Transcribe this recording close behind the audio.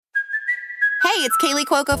Hey, it's Kaylee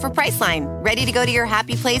Cuoco for Priceline. Ready to go to your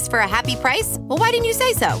happy place for a happy price? Well, why didn't you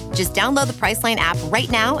say so? Just download the Priceline app right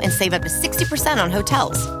now and save up to 60% on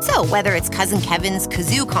hotels. So whether it's Cousin Kevin's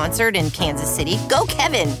Kazoo Concert in Kansas City, go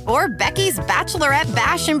Kevin, or Becky's Bachelorette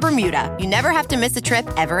Bash in Bermuda, you never have to miss a trip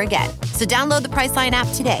ever again. So download the Priceline app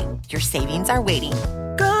today. Your savings are waiting.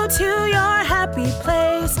 Go to your happy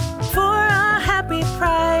place for a happy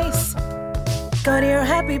price. Go to your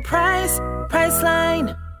happy price,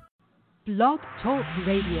 Priceline. Blog Talk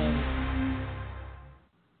Radio.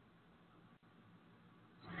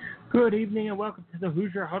 Good evening and welcome to the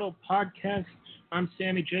Hoosier Huddle podcast. I'm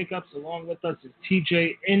Sammy Jacobs. Along with us is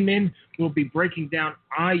TJ Inman. We'll be breaking down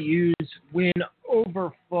IU's win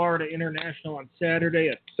over Florida International on Saturday,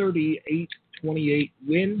 a 38-28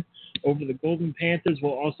 win over the Golden Panthers.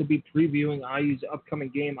 We'll also be previewing IU's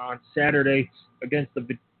upcoming game on Saturday against the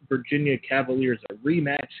Virginia Cavaliers, a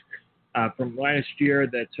rematch from last year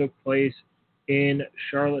that took place in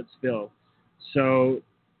Charlottesville. So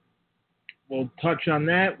we'll touch on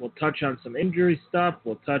that. We'll touch on some injury stuff.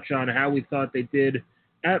 We'll touch on how we thought they did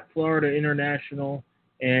at Florida International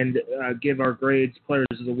and give our grades, players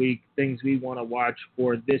of the week, things we want to watch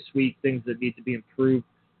for this week, things that need to be improved.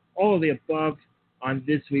 All of the above on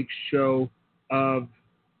this week's show of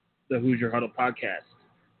the Hoosier Huddle podcast.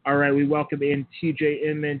 All right, we welcome in TJ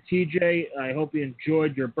Inman. TJ, I hope you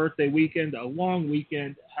enjoyed your birthday weekend, a long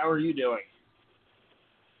weekend. How are you doing?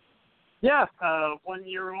 Yeah, 1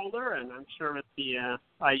 year older, and I'm sure with the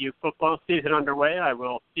IU football season underway, I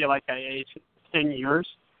will feel like I aged 10 years.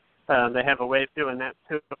 They have a way of doing that,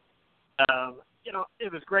 too.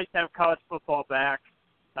 It was great to have college football back.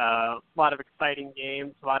 A lot of exciting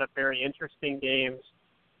games, a lot of very interesting games.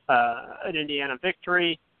 An Indiana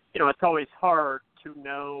victory. It's always hard to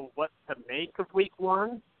know what to make of week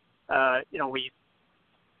one. We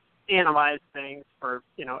analyze things for,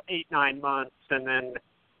 8-9 months and then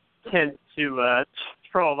tend to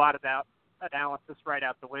throw a lot of that analysis right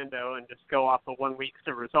out the window and just go off of 1 week's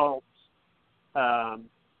of results.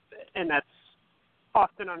 And that's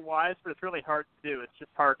often unwise, but it's really hard to do. It's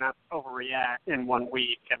just hard not to overreact in 1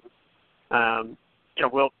 week. And,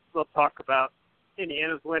 we'll talk about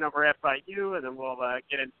Indiana's win over FIU, and then we'll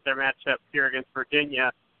get into their matchup here against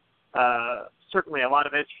Virginia. Certainly a lot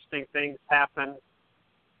of interesting things happened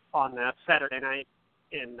on Saturday night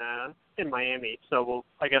in Miami, so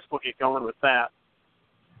I guess we'll get going with that.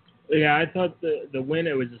 Yeah, I thought the win,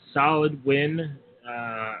 it was a solid win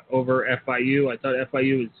over FIU. I thought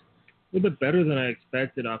FIU was a little bit better than I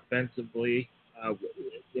expected offensively. I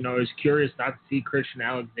was curious not to see Christian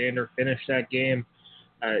Alexander finish that game.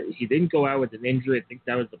 He didn't go out with an injury. I think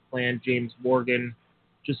that was the plan. James Morgan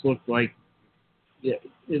just looked like it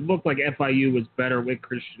looked like FIU was better with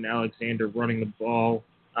Christian Alexander running the ball,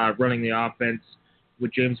 running the offense.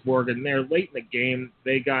 With James Morgan there late in the game,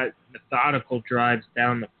 they got methodical drives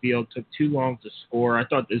down the field, took too long to score. I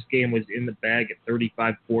thought this game was in the bag at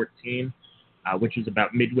 35-14, which was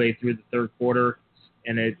about midway through the third quarter.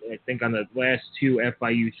 And I think on the last two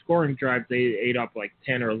FIU scoring drives, they ate up like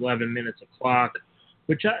 10 or 11 minutes of clock,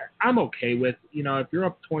 which I'm okay with. If you're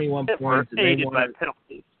up 21 points. Aided by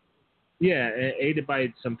penalties. Yeah, aided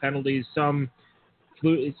by some penalties, some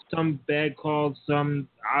bad calls, some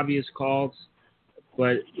obvious calls.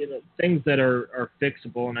 But, things that are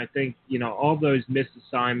fixable. And I think, all those missed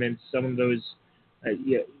assignments, some of those,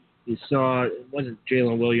 you saw, it wasn't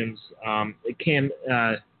Jalen Williams. Cam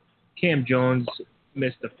Jones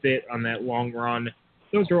missed a fit on that long run.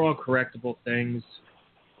 Those are all correctable things.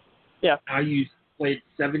 Yeah. IU played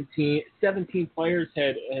 17 players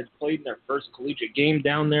had played in their first collegiate game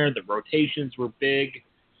down there. The rotations were big,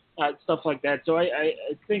 stuff like that. So I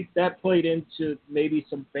think that played into maybe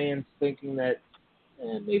some fans thinking that,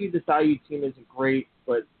 maybe this IU team isn't great,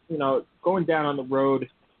 but, going down on the road,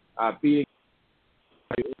 beating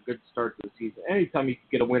a good start to the season. Anytime you can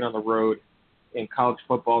get a win on the road in college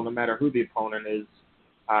football, no matter who the opponent is,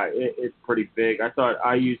 it's pretty big. I thought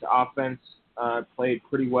IU's offense played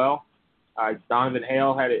pretty well. Donovan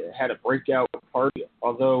Hale had a breakout party,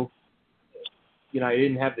 although, he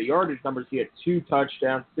didn't have the yardage numbers. He had 2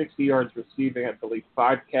 touchdowns, 60 yards receiving, I believe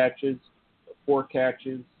 5 catches, 4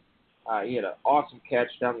 catches. He had an awesome catch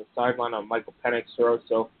down the sideline on Michael Penix's throw.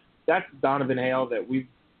 So that's Donovan Hale that we've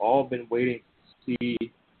all been waiting to see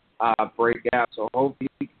break out. So hopefully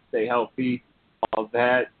he can stay healthy. All of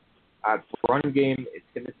that. Run game, it's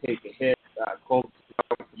going to take a hit. Colton's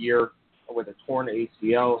year with a torn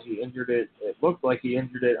ACL. He injured it. It looked like he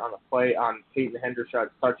injured it on a play on Peyton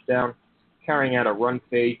Hendershot's touchdown, carrying out a run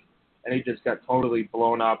fake, and he just got totally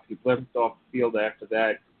blown up. He limped off the field after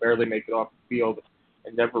that, could barely make it off the field,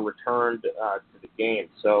 and never returned to the game.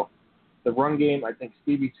 So the run game, I think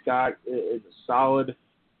Stevie Scott is a solid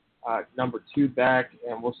number 2 back,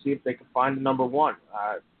 and we'll see if they can find a number 1.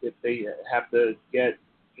 If they have to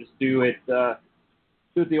do it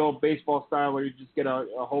the old baseball style where you just get a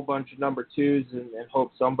whole bunch of number 2s and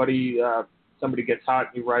hope somebody gets hot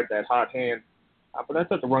and you ride that hot hand. But I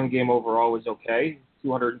thought the run game overall was okay.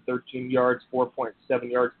 213 yards,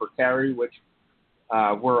 4.7 yards per carry, which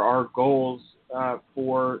were our goals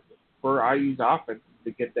for IU's offense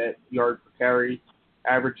to get that yard per carry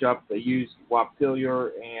average up. They used Wapillier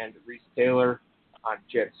and Reese Taylor on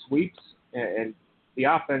jet sweeps, and the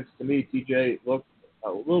offense to me, TJ, looked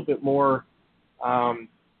a little bit more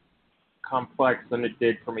complex than it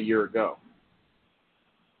did from a year ago.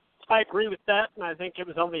 I agree with that, and I think it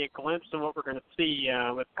was only a glimpse of what we're going to see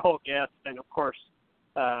with Cole Guest, and of course,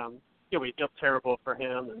 we feel terrible for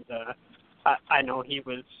him, and I know he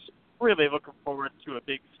was really looking forward to a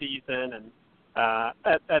big season, and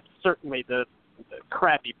that's certainly the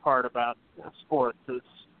crappy part about sports is,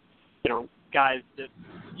 guys that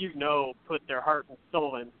put their heart and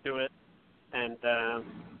soul into it, and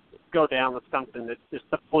go down with something that's just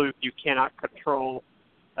a fluke. You cannot control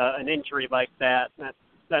an injury like that.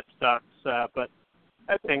 That sucks. But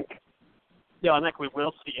I think, I think we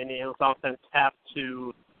will see Indiana's offense have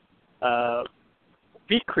to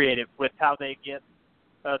be creative with how they get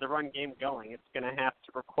the run game going. It's going to have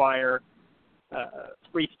to require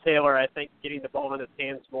Reese Taylor, I think, getting the ball in his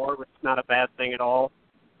hands more, which is not a bad thing at all.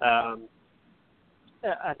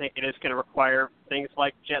 I think it is going to require things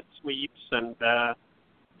like jet sweeps and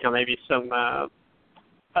maybe some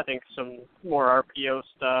more RPO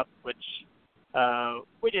stuff, which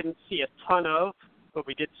we didn't see a ton of, but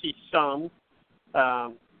we did see some. I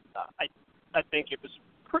think it was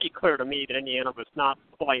pretty clear to me that Indiana was not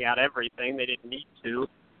pulling out everything. They didn't need to.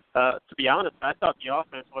 To be honest, I thought the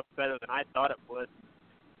offense looked better than I thought it would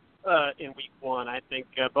in week 1. I think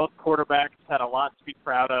both quarterbacks had a lot to be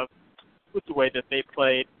proud of with the way that they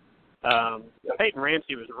played. Peyton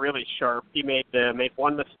Ramsey was really sharp. He made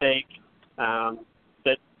one mistake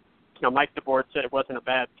that Mike DeBoer said it wasn't a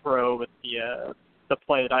bad throw with the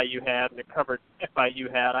play that IU had and the coverage FIU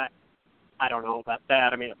had. I don't know about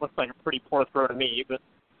that. I mean, it looks like a pretty poor throw to me, but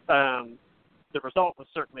the result was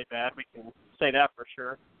certainly bad. We can say that for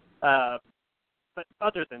sure. But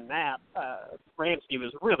other than that, Ramsey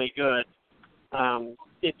was really good.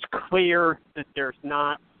 It's clear that there's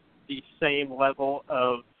not the same level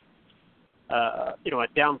of a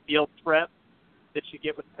downfield threat that you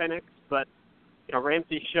get with Penix, but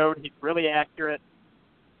Ramsey showed he's really accurate.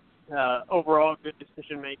 Overall, good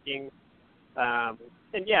decision making, and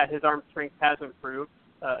his arm strength has improved.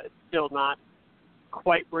 It's still not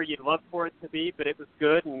quite where you'd love for it to be, but it was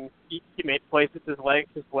good, and he made plays with his legs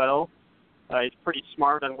as well. He's pretty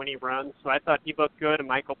smart on when he runs, so I thought he looked good. And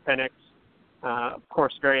Michael Penix, of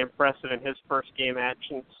course, very impressive in his first game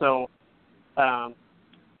action. So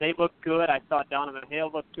they looked good. I thought Donovan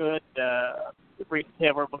Hale looked good. Reese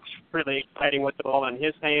Taylor looks really exciting with the ball in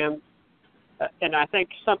his hands. And I think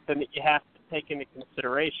something that you have to take into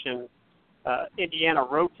consideration, Indiana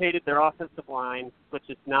rotated their offensive line, which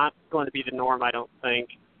is not going to be the norm, I don't think.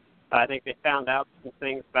 I think they found out some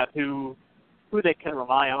things about who they can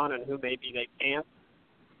rely on and who maybe they can't.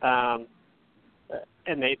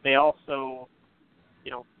 And they also,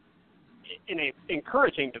 in an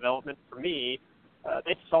encouraging development for me,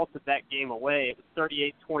 they salted that game away. It was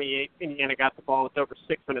 38-28. Indiana got the ball with over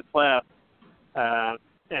 6 minutes left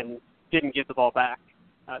and didn't give the ball back.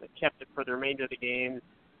 They kept it for the remainder of the game,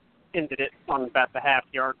 ended it on about the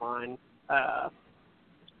half-yard line. It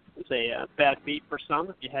was a bad beat for some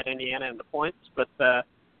if you had Indiana in the points, but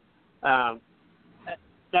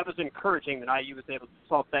that was encouraging that IU was able to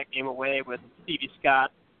salt that game away with Stevie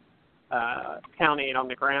Scott counting it on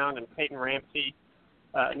the ground and Peyton Ramsey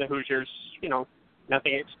and the Hoosiers,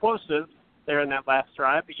 nothing explosive there in that last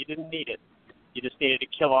drive, but you didn't need it. You just needed to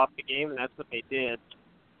kill off the game, and that's what they did.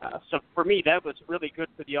 So for me, that was really good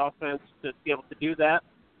for the offense to be able to do that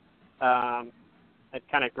and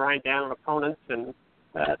kind of grind down on opponents and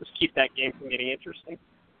just keep that game from getting interesting.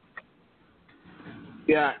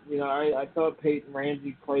 Yeah, I thought Peyton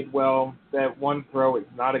Ramsey played well. That one throw is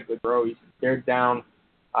not a good throw. He stared down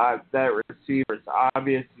that receiver. It's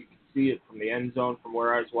obvious. You can see it from the end zone from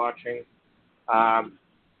where I was watching.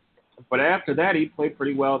 But after that, he played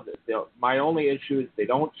pretty well. My only issue is they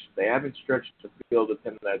haven't stretched the field with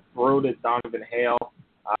him. That throw to Donovan Hale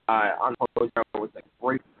on Hoosier was a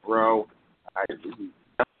great throw. He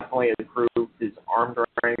definitely improved his arm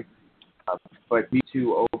strength. But these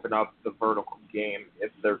two open up the vertical game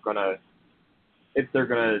if they're gonna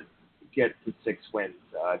get to 6 wins.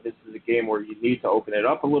 This is a game where you need to open it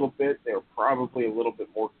up a little bit. They're probably a little bit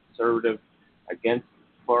more conservative against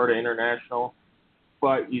Florida International,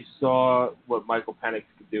 but you saw what Michael Penix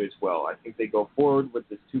could do as well. I think they go forward with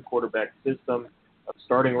this 2-quarterback system of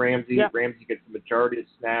starting Ramsey. Yeah. Ramsey gets the majority of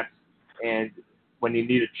snaps, and when you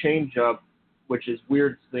need a change-up, which is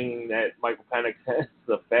weird seeing that Michael Penix has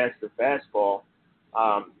the faster fastball,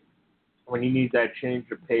 when you need that change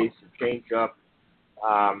of pace, a change-up,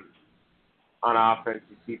 on offense,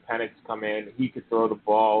 you see Penix come in. He could throw the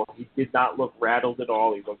ball. He did not look rattled at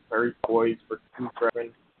all. He looked very poised for true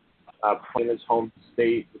freshman, playing his home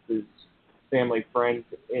state with his family friends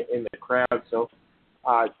in the crowd. So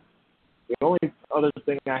the only other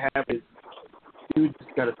thing I have is dude's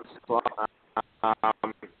got a slot.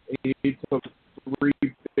 He took 3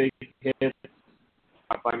 big hits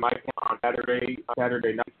by my count on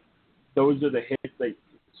Saturday night. Those are the hits that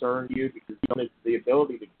concern you because he has the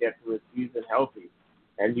ability to get through a season healthy,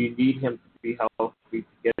 and you need him to be healthy to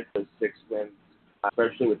get those 6 wins,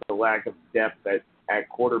 especially with the lack of depth at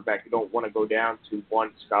quarterback. You don't want to go down to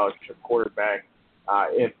one scholarship quarterback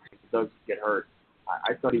if he does get hurt.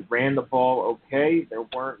 I thought he ran the ball okay. There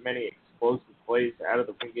weren't many explosive plays out of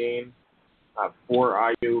the game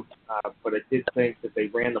for IU, but I did think that they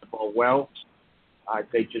ran the ball well.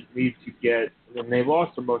 They just need to get, and they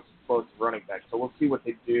lost their most explosive running back. So we'll see what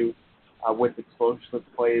they do with explosive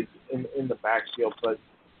plays in the backfield. But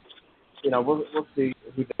we'll see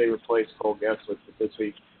who they replace Cole Guess with this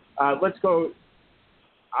week. Let's go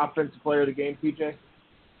offensive player of the game, PJ.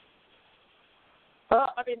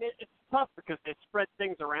 It's tough because they spread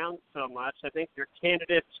things around so much. I think your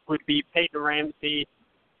candidates would be Peyton Ramsey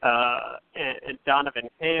and Donovan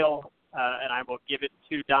Hale, and I will give it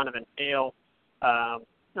to Donovan Hale.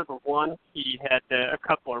 Number one, he had a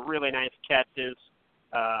couple of really nice catches,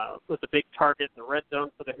 was a big target in the red zone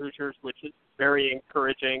for the Hoosiers, which is very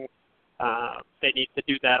encouraging. They need to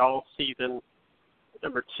do that all season.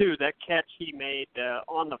 Number two, that catch he made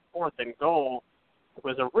on the 4th and goal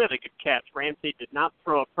was a really good catch. Ramsey did not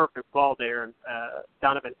throw a perfect ball there.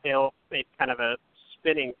 Donovan Hale made kind of a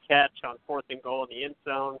spinning catch on 4th and goal in the end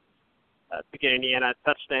zone to get Indiana a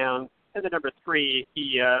touchdown. And then number three,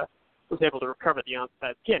 he was able to recover the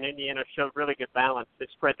onside. Again, Indiana showed really good balance. They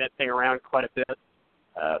spread that thing around quite a bit,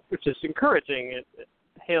 which is encouraging.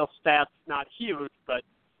 Hale's stats not huge, but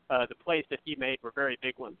the plays that he made were very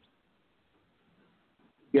big ones.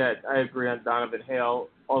 Yeah, I agree on Donovan Hale.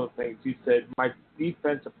 All the things you said. My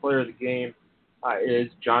defensive player of the game is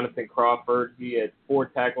Jonathan Crawford. He had 4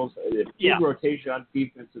 tackles. He had a big rotation on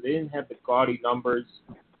defense, so they didn't have the gaudy numbers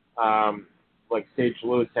like Sage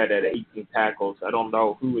Lewis had at 18 tackles. I don't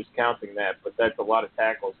know who was counting that, but that's a lot of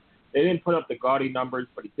tackles. They didn't put up the gaudy numbers,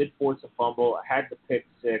 but he did force a fumble, had the pick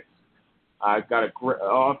 6, got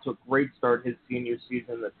off to a great start his senior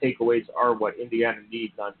season. The takeaways are what Indiana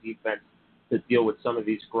needs on defense to deal with some of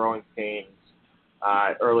these growing pains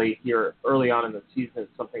early on in the season.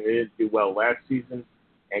 Something they didn't do well last season,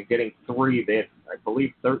 and getting 3, they had, I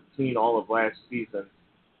believe, 13 all of last season,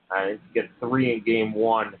 and to get 3 in game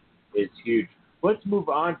 1 is huge. Let's move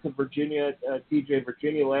on to Virginia. TJ,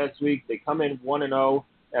 Virginia last week, they come in 1-0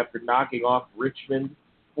 after knocking off Richmond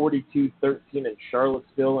 42-13 in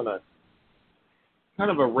Charlottesville in a kind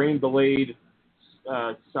of a rain-delayed,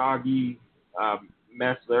 soggy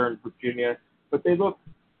mess there in Virginia. But they looked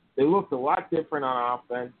a lot different on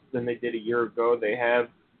offense than they did a year ago. They have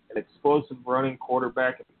an explosive running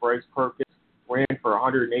quarterback in Bryce Perkins, ran for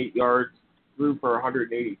 108 yards, threw for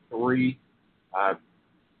 183.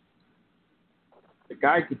 The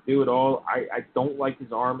guy could do it all. I don't like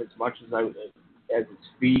his arm as much as his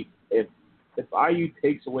feet. If IU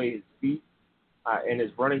takes away his feet and his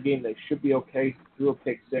running game, they should be okay. He threw a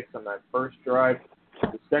pick 6 on that first drive.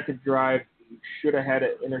 The second drive, he should have had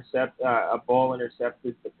a ball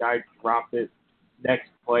intercepted. The guy dropped it. Next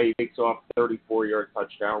play, he takes off 34-yard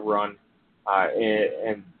touchdown run.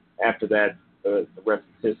 And after that, the rest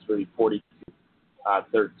is history, 42-13.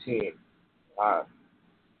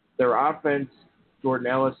 Their offense, Jordan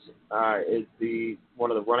Ellis is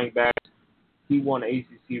one of the running backs. He won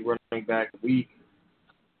ACC running back of the week.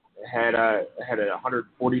 Had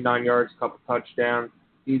 149 yards, couple touchdowns.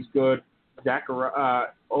 He's good.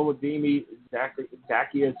 Oladimi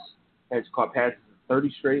Zacchaeus has caught passes in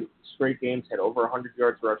 30 straight games. Had over 100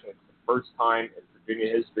 yards rushing. It's the first time in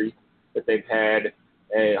Virginia history that they've had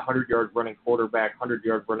a 100-yard running quarterback,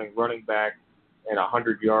 100-yard running back, and a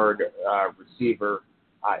 100-yard receiver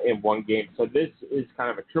in one game. So this is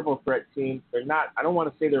kind of a triple threat team. They're not, I don't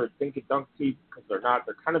want to say they're a think and dunk team because they're not.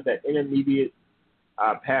 They're kind of that intermediate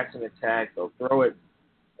passing attack. They'll throw it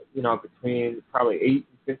between probably 8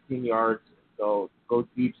 and 15 yards. They'll go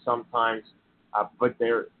deep sometimes, but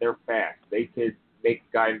they're fast. They could make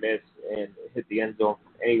a guy miss and hit the end zone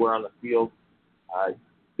from anywhere on the field.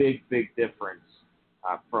 Big difference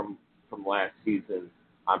from last season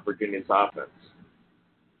on Virginia's offense.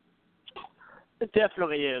 It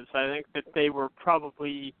definitely is. I think that they were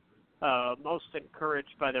probably most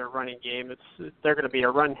encouraged by their running game. They're going to be a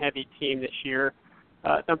run-heavy team this year.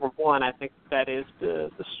 Number one, I think that is the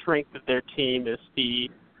strength of their team is the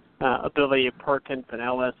ability of Perkins and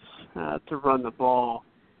Ellis to run the ball.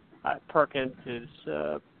 Perkins is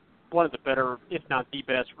one of the better, if not the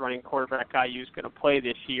best, running quarterback IU is going to play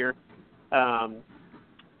this year.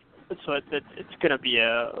 So it's going to be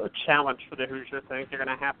a challenge for the Hoosiers. I think they're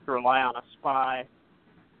going to have to rely on a spy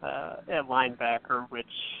at linebacker, which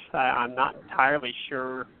I'm not entirely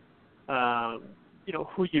sure,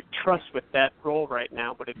 who you trust with that role right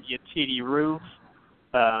now. Would it be a T.D. Roof?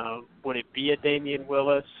 Would it be a Damian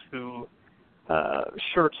Willis, who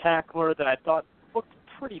sure tackler that I thought looked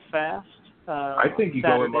pretty fast? I think you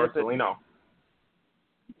go with Marcelino.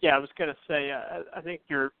 Yeah, I was going to say, I think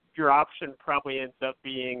your option probably ends up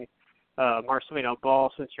being Marcelino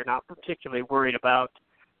Ball, since you're not particularly worried about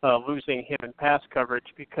losing him in pass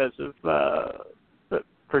coverage because of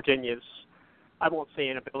Virginia's, I won't say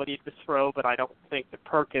inability to throw, but I don't think that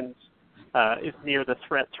Perkins is near the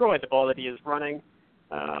threat throwing the ball that he is running.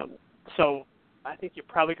 So I think you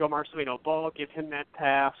probably go Marcelino Ball, give him that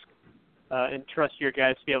task, and trust your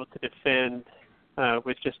guys to be able to defend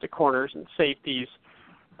with just the corners and safeties.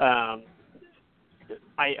 I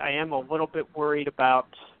am a little bit worried about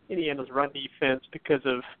Indiana's run defense because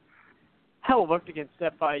of how it looked against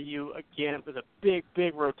FIU. Again, it was a big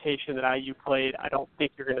rotation that IU played. I don't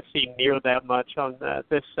think you're going to see near that much on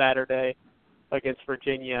this Saturday against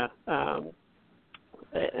Virginia. And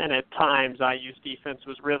at times, IU's defense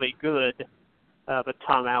was really good, but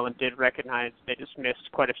Tom Allen did recognize they just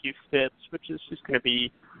missed quite a few fits, which is just going to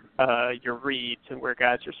be your reads and where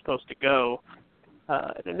guys are supposed to go.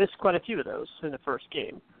 And they missed quite a few of those in the first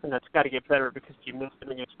game, and that's got to get better because you missed them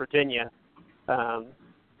against Virginia.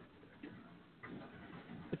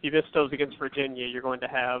 If you miss those against Virginia, you're going to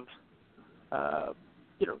have,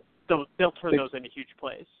 they'll turn those into huge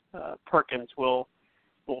plays. Perkins will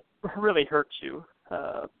really hurt you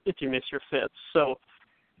if you miss your fits. So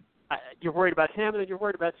you're worried about him, and then you're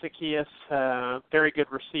worried about Zacchaeus, very good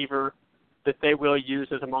receiver that they will use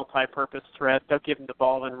as a multi-purpose threat. They'll give him the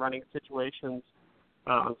ball in running situations.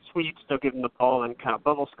 Sweeps, they'll give him the ball in kind of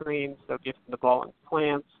bubble screens. They'll give him the ball in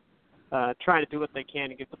slants, trying to do what they can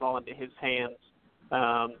to get the ball into his hands.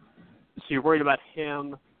 So you're worried about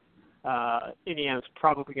him. Indiana's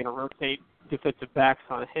probably going to rotate defensive backs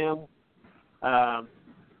on him. I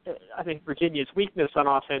think Virginia's weakness on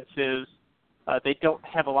offense is they don't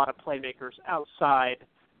have a lot of playmakers outside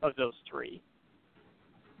of those three.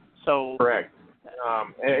 So correct.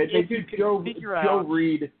 And they do Joe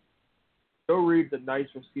Reed. Joe Reed's a nice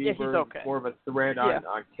receiver, yeah, he's okay. More of a threat on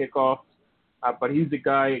kickoffs. But he's a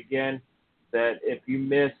guy, again, that if you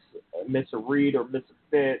miss a read or miss a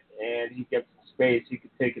fit and he gets some space, he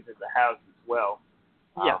could take it to the house as well.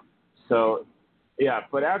 Yeah.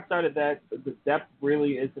 But outside of that, the depth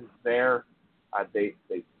really isn't there.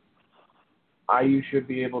 IU should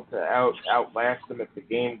be able to outlast them if the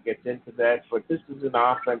game gets into that. But this is an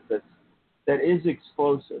offense that is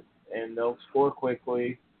explosive, and they'll score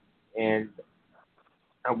quickly, and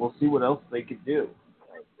we'll see what else they can do.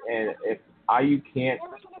 And if IU can't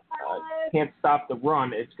stop the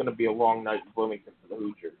run, it's going to be a long night in Bloomington for the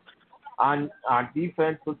Hoosiers. On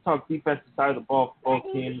defense, let's talk defensive side of the ball for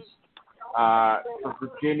both teams. For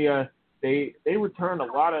Virginia, they return a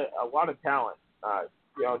lot of talent.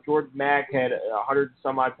 Jordan Mack had 100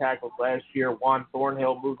 some odd tackles last year. Juan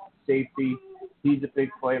Thornhill moved to safety. He's a big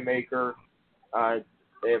playmaker.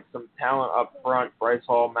 They have some talent up front. Bryce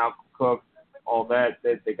Hall, Malcolm Cook, all that.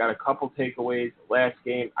 They got a couple takeaways last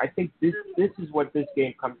game. I think this is what this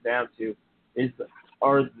game comes down to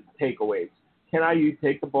are the takeaways. Can IU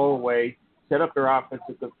take the ball away, set up their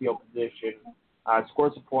offensive good field position,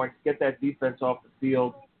 score some points, get that defense off the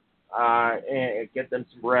field, and get them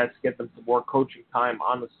some rest, get them some more coaching time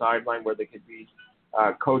on the sideline where they could be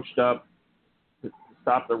coached up to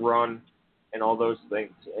stop the run and all those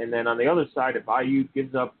things. And then on the other side, if IU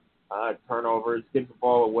gives up turnovers, gives the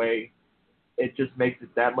ball away, it just makes it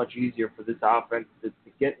that much easier for this offense to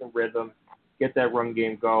get in the rhythm, get that run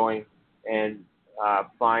game going, and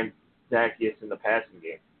find Zacchaeus in the passing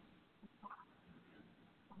game.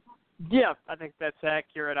 Yeah, I think that's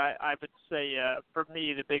accurate. I would say for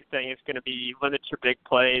me the big thing is going to be limit your big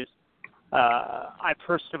plays. I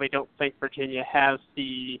personally don't think Virginia has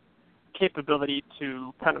the capability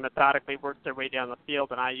to kind of methodically work their way down the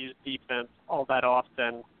field, and IU's defense all that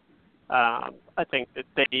often. I think that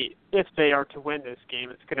if they are to win this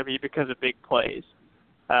game, it's going to be because of big plays.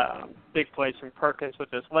 Big plays from Perkins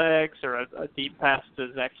with his legs, or a deep pass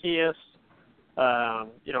to Zacchaeus, or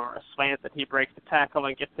a slant that he breaks the tackle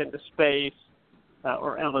and gets into space,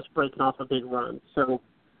 or Ellis breaking off a big run. So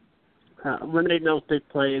eliminating those big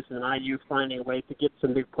plays and IU finding a way to get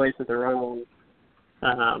some big plays of their own,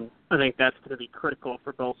 I think that's going to be critical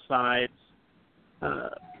for both sides.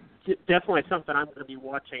 Definitely something I'm going to be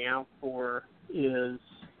watching out for is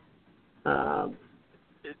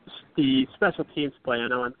the special teams play. I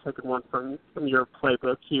know I'm taking one from your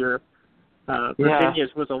playbook here.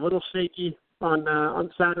 Virginia's was a little shaky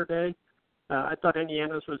on Saturday. I thought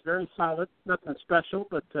Indiana's was very solid, nothing special,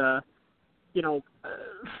 but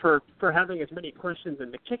for having as many questions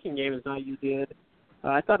in the kicking game as IU did,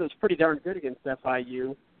 I thought it was pretty darn good against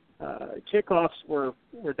FIU. Kickoffs were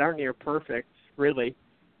darn near perfect, really.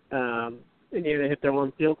 Indiana hit their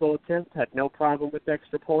one field goal attempt, had no problem with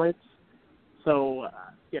extra points. So,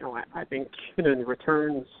 I think the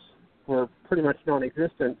returns were pretty much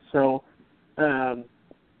non-existent. So, I'd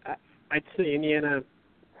say Indiana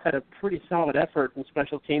had a pretty solid effort in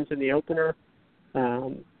special teams in the opener.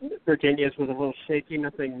 Virginia's was a little shaky,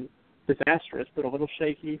 nothing disastrous, but a little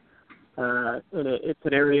shaky. And it's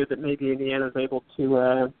an area that maybe Indiana's able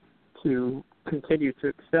to continue to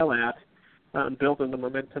excel at, build on the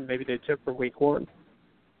momentum maybe they took from week one.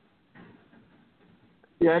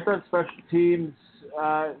 Yeah, I thought special teams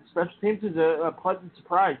is a pleasant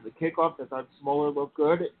surprise. The kickoff, I thought Smoller looked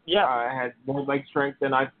good. Yeah. Had more leg strength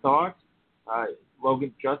than I thought.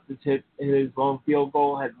 Logan Justice hit his lone field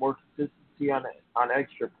goal, had more consistency on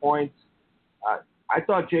extra points. I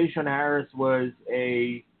thought Jayshon Harris was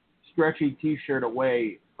a stretchy T-shirt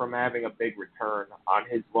away from having a big return on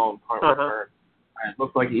his lone punt return. It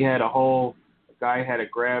looked like he had a hole. The guy had a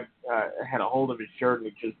hold of his shirt,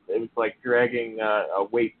 and it was like dragging a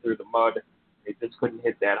weight through the mud. It just couldn't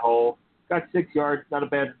hit that hole. Got 6 yards, not a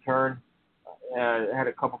bad return. Had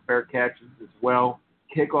a couple fair catches as well.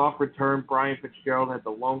 Kickoff return, Brian Fitzgerald had the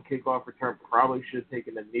lone kickoff return. Probably should have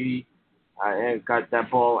taken a knee and got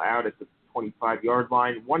that ball out at the 25-yard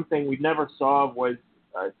line. One thing we never saw was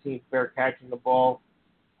team fair catching the ball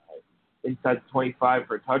inside the 25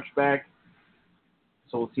 for a touchback.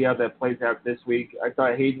 So we'll see how that plays out this week. I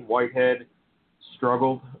thought Hayden Whitehead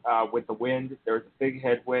struggled with the wind. There was a big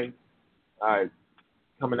headwind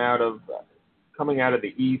coming out of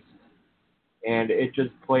the east, and it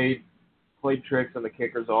just played tricks on the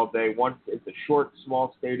kickers all day. Once it's a short,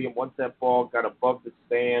 small stadium. Once that ball got above the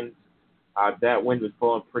stands, that wind was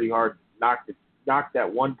blowing pretty hard. Knocked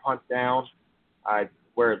that one punt down,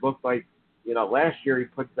 where it looked like, last year he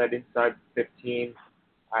puts that inside 15,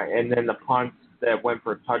 and then the punts that went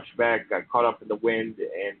for a touchback got caught up in the wind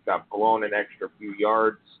and got blown an extra few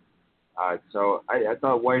yards. So I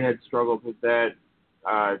thought Whitehead struggled with that.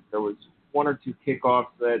 There was one or two kickoffs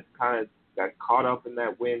that kind of got caught up in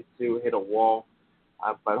that wind too, hit a wall.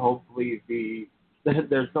 But hopefully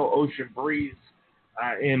there's no ocean breeze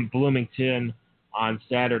in Bloomington on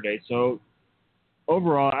Saturday. So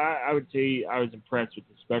overall, I would say I was impressed with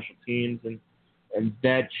the special teams, and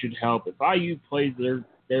that should help. If IU plays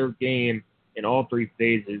their game in all three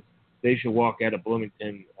phases, they should walk out of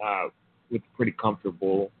Bloomington with a pretty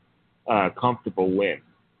comfortable win.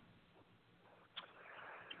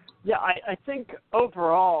 Yeah, I think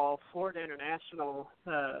overall, Florida International,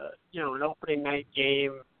 an opening night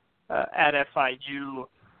game at FIU,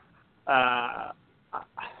 I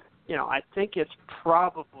think it's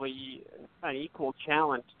probably an equal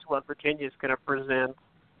challenge to what Virginia is going to present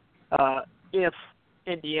if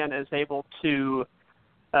Indiana is able to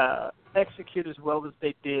execute as well as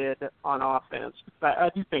they did on offense. I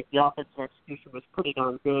do think the offensive execution was pretty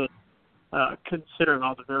darn good, considering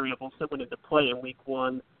all the variables that went into play in week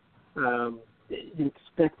one. You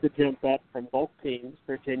expect to jump up from both teams,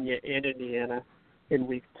 Virginia and Indiana, in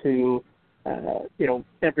week two.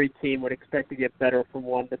 Every team would expect to get better from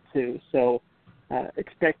 1 to 2. So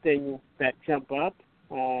expecting that jump up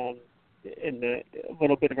and a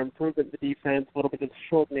little bit of improvement in the defense, a little bit of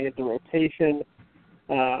shortening of the rotation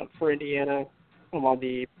for Indiana along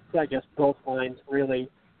both lines, really.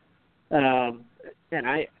 And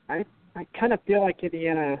I kind of feel like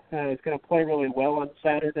Indiana is going to play really well on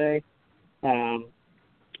Saturday. I'm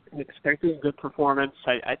expecting a good performance.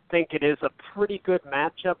 I think it is a pretty good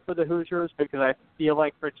matchup for the Hoosiers because I feel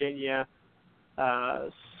like Virginia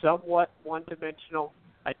somewhat one-dimensional.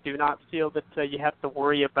 I do not feel that you have to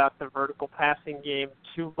worry about the vertical passing game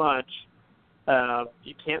too much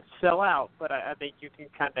You can't sell out, but I think you can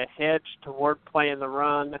kind of hedge toward playing the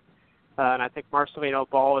run. And I think Marcelino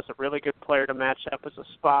Ball is a really good player to match up as a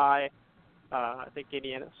spy. I think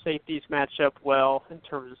Indiana safeties match up well in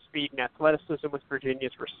terms of speed and athleticism with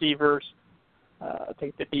Virginia's receivers. I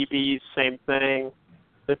think the DBs, same thing.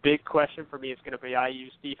 The big question for me is going to be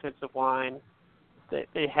IU's defensive line.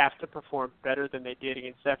 They have to perform better than they did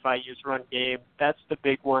against FIU's run game. That's the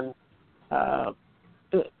big one. And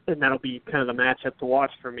that'll be kind of the matchup to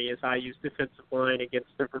watch for me is IU's defensive line against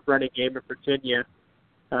the running game of Virginia.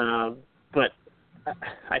 But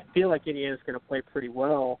I feel like Indiana's going to play pretty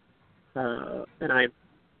well. And I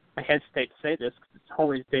hesitate to say this because it's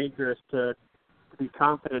always dangerous to be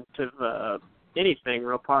confident of anything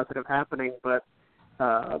real positive happening. But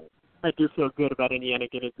I do feel good about Indiana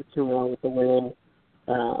getting to 2-1 with the win.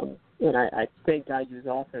 And I think IU's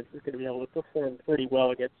offense is going to be able to perform pretty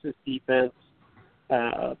well against this defense.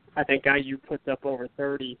 I think IU puts up over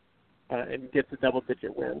 30 and gets a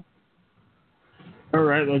double-digit win. All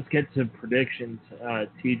right, let's get to predictions.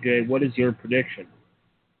 TJ, what is your prediction?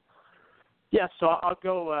 Yeah, so I'll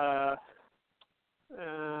go.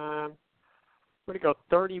 I'm going to go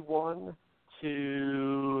 31-20.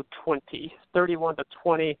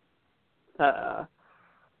 31-20.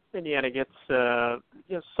 Indiana gets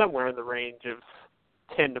somewhere in the range of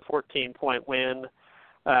 10 to 14 point win.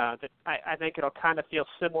 I think it'll kind of feel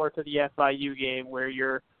similar to the FIU game where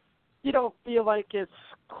you don't feel like it's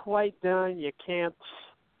quite done. You can't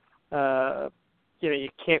you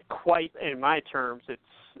can't quite, in my terms, it's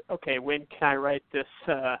okay. When can I write this?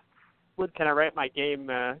 When can I write my game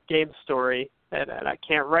story? And I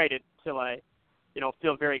can't write it until I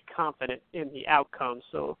feel very confident in the outcome.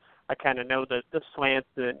 So I kind of know the slants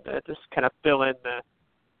and just kind of fill in the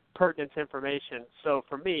pertinent information. So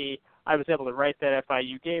for me, I was able to write that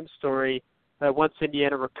FIU game story once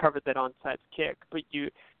Indiana recovered that onside kick. But you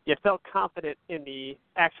felt confident in the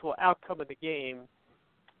actual outcome of the game,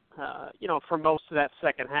 for most of that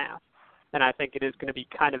second half. And I think it is going to be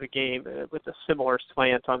kind of a game with a similar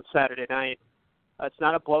slant on Saturday night. It's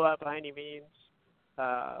not a blowout by any means,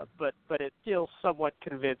 but it feels somewhat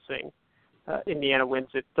convincing. Indiana wins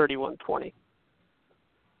it 31-20.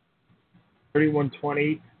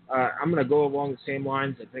 31-20. I'm going to go along the same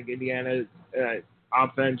lines. I think Indiana's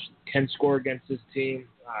offense can score against this team.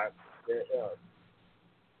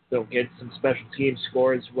 They'll get some special team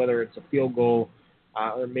scores, whether it's a field goal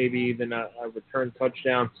or maybe even a return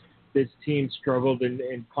touchdown. This team struggled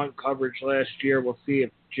in punt coverage last year. We'll see if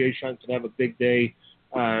Jay Shunt can have a big day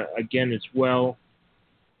again as well.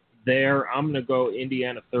 There, I'm going to go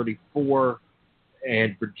Indiana 34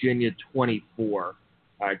 and Virginia 24.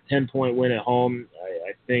 10-point win at home.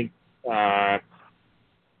 I think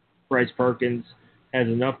Bryce Perkins has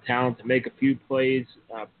enough talent to make a few plays,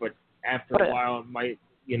 but after a while, it might,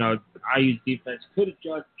 IU's defense could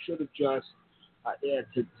adjust, should adjust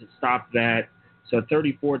to stop that. So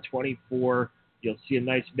 34-24, you'll see a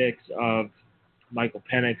nice mix of Michael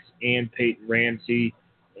Penix and Peyton Ramsey,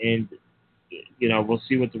 and we'll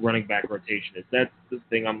see what the running back rotation is. That's the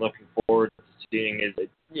thing I'm looking forward to seeing. Is it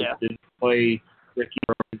did they play Ricky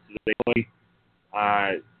Burns? Did they play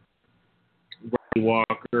Riley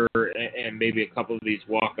Walker and maybe a couple of these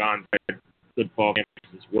walk-ons at good ball games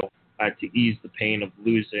as well to ease the pain of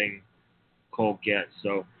losing Cole Getz.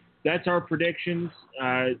 So that's our predictions.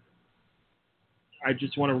 I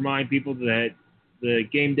just want to remind people that the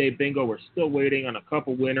game day bingo, we're still waiting on a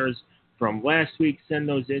couple winners from last week. Send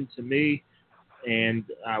those in to me, and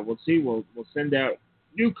we'll see. We'll send out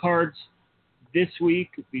new cards this week.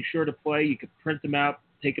 Be sure to play. You can print them out,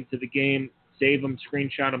 take them to the game, save them,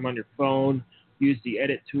 screenshot them on your phone, use the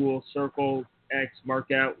edit tool, circle, X,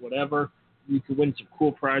 mark out, whatever. You can win some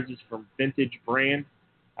cool prizes from Vintage Brand.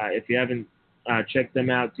 If you haven't checked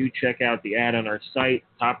them out, do check out the ad on our site,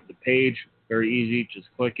 top of the page. Very easy. Just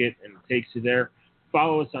click it, and it takes you there.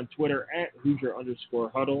 Follow us on Twitter at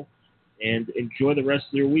Hoosier_Huddle, and enjoy the rest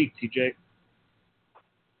of your week, TJ.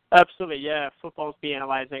 Absolutely, yeah. Football's be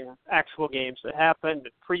analyzing actual games that happened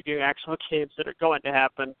and previewing actual games that are going to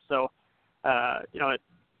happen. So,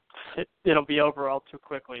 it'll be over all too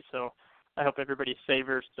quickly. So I hope everybody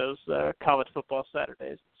savors those college football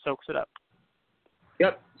Saturdays, soaks it up.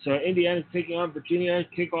 Yep. So Indiana's taking on Virginia.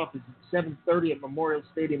 Kickoff is at 7:30 at Memorial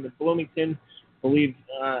Stadium in Bloomington. I believe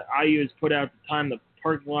IU has put out the time the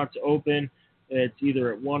parking lot's open. It's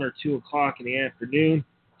either at 1 or 2 o'clock in the afternoon.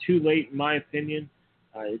 Too late, in my opinion.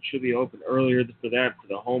 It should be open earlier for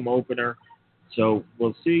the home opener. So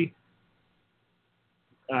we'll see.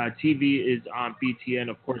 TV is on BTN.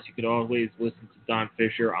 Of course, you could always listen to Don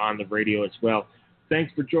Fisher on the radio as well.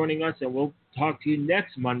 Thanks for joining us, and we'll talk to you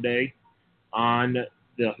next Monday on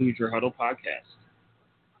the Hoosier Huddle podcast.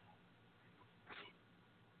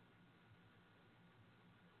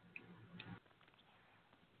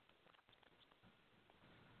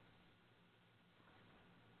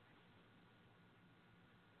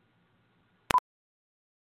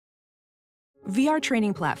 VR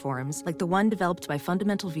training platforms, like the one developed by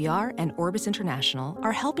Fundamental VR and Orbis International,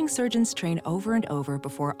 are helping surgeons train over and over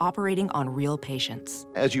before operating on real patients.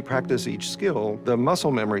 As you practice each skill, the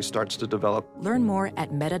muscle memory starts to develop. Learn more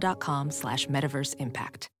at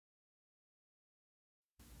meta.com/metaverseimpact.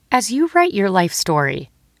 As you write your life story,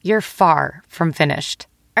 you're far from finished.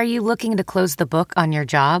 Are you looking to close the book on your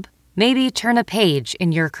job? Maybe turn a page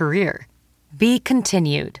in your career? Be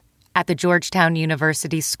continued at the Georgetown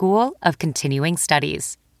University School of Continuing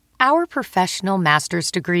Studies. Our professional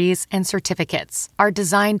master's degrees and certificates are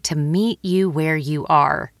designed to meet you where you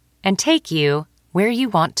are and take you where you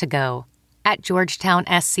want to go. At Georgetown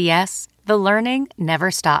SCS, the learning never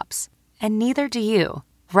stops, and neither do you.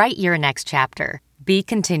 Write your next chapter. Be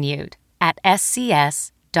continued at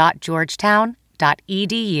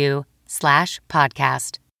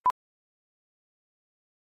scs.georgetown.edu/podcast.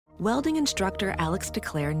 Welding instructor Alex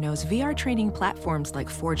DeClaire knows VR training platforms like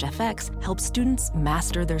Forge FX help students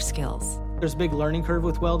master their skills. There's a big learning curve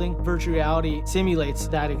with welding. Virtual reality simulates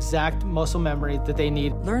that exact muscle memory that they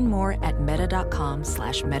need. Learn more at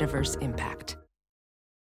meta.com/metaverseimpact.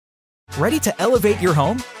 Ready to elevate your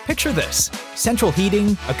home? Picture this: central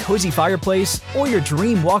heating, a cozy fireplace, or your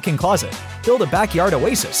dream walk-in closet. Build a backyard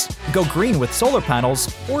oasis, go green with solar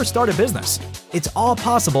panels, or start a business. It's all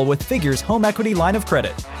possible with Figure's home equity line of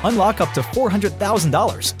credit. Unlock up to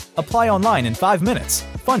 $400,000. Apply online in 5 minutes.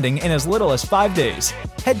 Funding in as little as 5 days.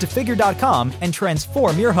 Head to Figure.com and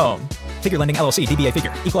transform your home. Figure Lending LLC, DBA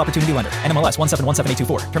Figure, Equal Opportunity Lender, NMLS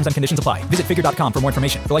 1717824. Terms and conditions apply. Visit Figure.com for more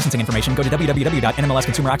information. For licensing information, go to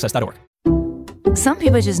www.nmlsconsumeraccess.org. Some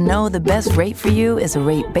people just know the best rate for you is a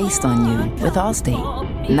rate based on you with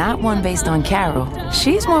Allstate. Not one based on Carol.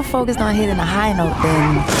 She's more focused on hitting a high note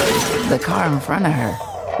than the car in front of her.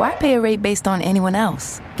 Why pay a rate based on anyone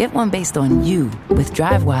else? Get one based on you with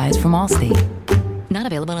DriveWise from Allstate. Not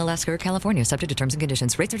available in Alaska or California, subject to terms and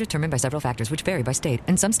conditions. Rates are determined by several factors, which vary by state.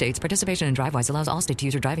 In some states, participation in DriveWise allows Allstate to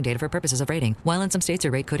use your driving data for purposes of rating. While in some states,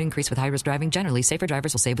 your rate could increase with high-risk driving. Generally, safer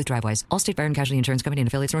drivers will save with DriveWise. Allstate Fire and Casualty Insurance Company and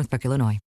affiliates, Northbrook, Illinois.